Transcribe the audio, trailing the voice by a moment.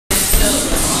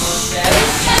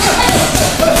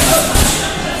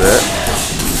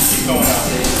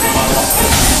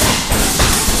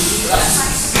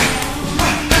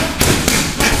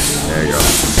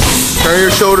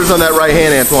shoulders on that right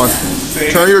hand, Antwain.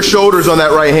 Turn your shoulders on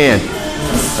that right hand.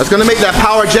 That's gonna make that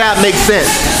power jab make sense.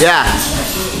 Yeah.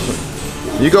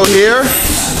 You go here.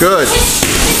 Good.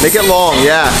 Make it long,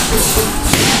 yeah.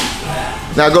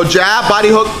 Now go jab, body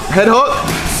hook, head hook.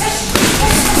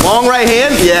 Long right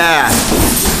hand, yeah.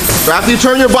 So after you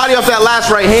turn your body off that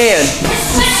last right hand,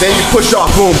 then you push off,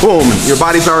 boom, boom. Your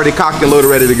body's already cocked and loaded,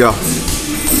 ready to go.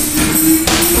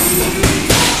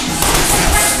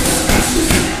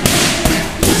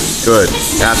 Good,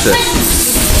 that's it.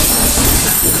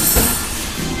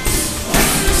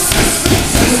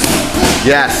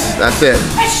 Yes, that's it.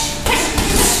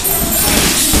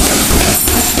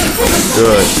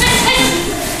 Good.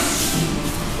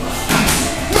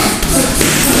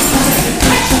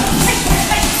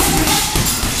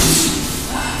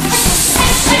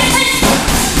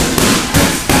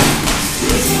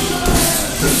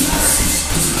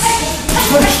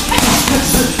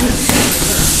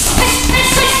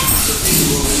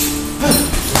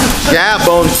 Jab,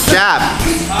 Bones, jab.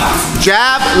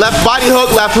 Jab, left body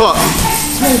hook, left hook.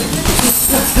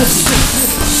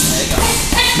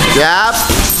 Jab.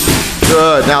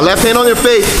 Good. Now left hand on your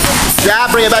face.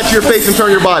 Jab, bring it back to your face and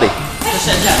turn your body.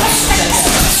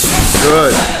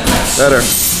 Good. Better.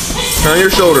 Turn your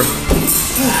shoulder.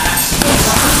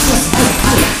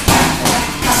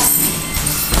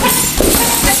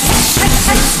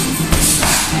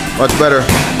 Much better.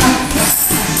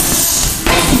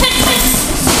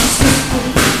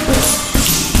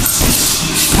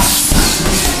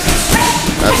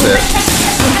 That's it.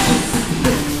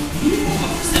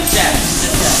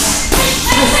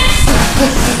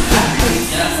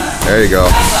 There you go.